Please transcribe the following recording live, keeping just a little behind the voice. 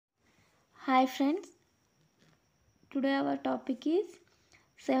Hi friends, today our topic is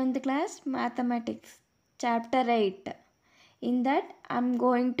 7th class mathematics chapter 8. In that I am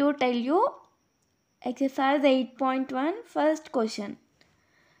going to tell you exercise 8.1 first question.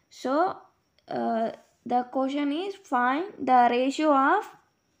 So the question is find the ratio of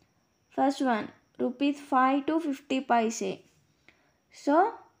first one rupees 5 to 50 paise.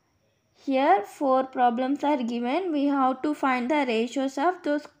 So here 4 problems are given. We have to find the ratios of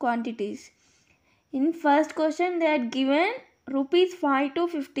those quantities. In first question they are given rupees 5 to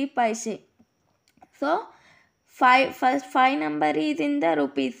 50 paise. So first 5 number is in the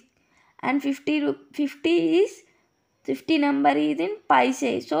rupees and 50 number is in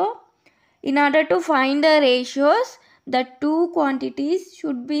paise. So in order to find the ratios, the two quantities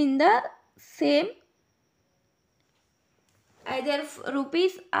should be in the same either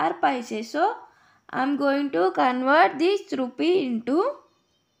rupees or paise. So I am going to convert this rupee into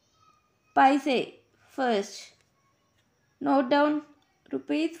paise first. Note down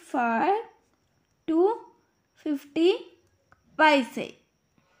rupees 5 to 50 paise.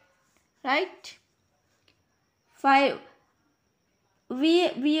 Right? 5.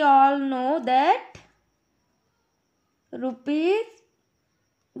 We all know that rupees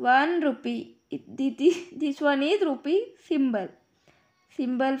 1 rupee. This one is rupee symbol.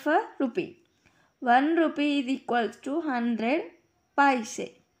 Symbol for rupee. 1 rupee is equals to 100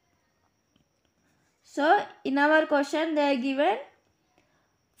 paise. So in our question they are given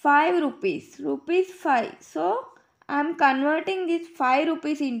 5 rupees. Rupees 5. So I am converting this 5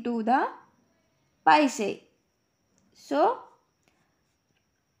 rupees into the paise. So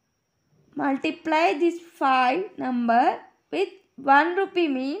multiply this 5 number with 1 rupee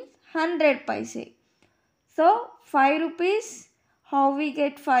means 100 paise. So 5 rupees, how we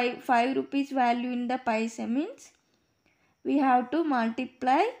get 5 rupees value in the paise means we have to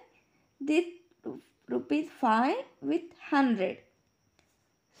multiply this rupees 5 with 100.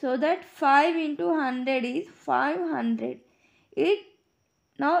 So that 5 into 100 is 500.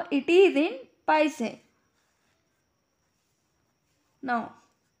 Now it is in paise. Now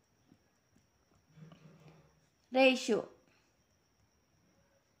ratio.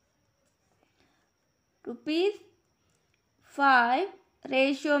 Rupees 5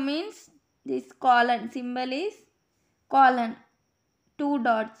 ratio means this colon symbol is colon, 2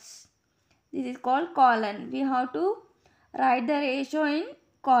 dots. This is called colon. We have to write the ratio in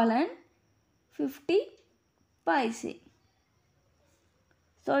colon 50 paise.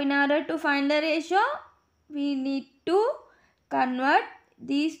 So in order to find the ratio, we need to convert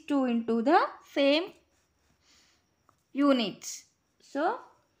these two into the same units. So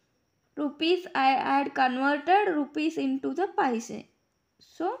rupees, I had converted rupees into the paise.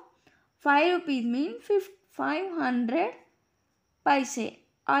 So 5 rupees means 500 paise.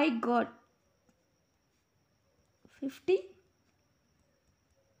 I got 50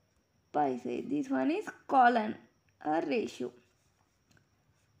 paise. This one is colon or ratio.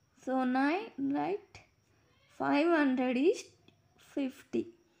 So 9, right? 500 is 50.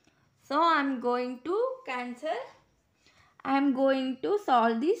 So I am going to cancel. I am going to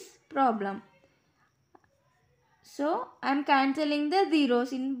solve this problem. So I am cancelling the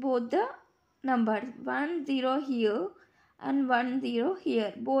zeros in both the numbers. 1 0 here and 1 0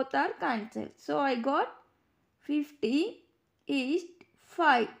 here. Both are cancelled. So I got 50 is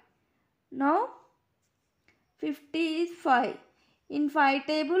 5. Now 50 is 5. In 5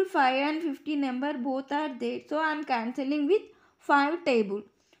 table 5 and 50 number both are there. So I am cancelling with 5 table.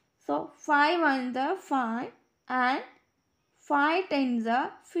 So 5 ones are 5 and 5 tens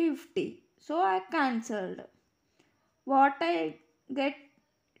are 50. So I cancelled. What I get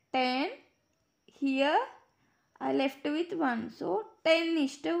 10. Here I left with 1. So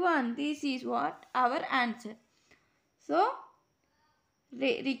 10:1. This is what our answer. So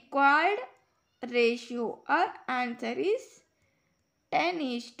required ratio or answer is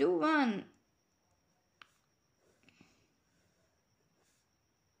 10:1.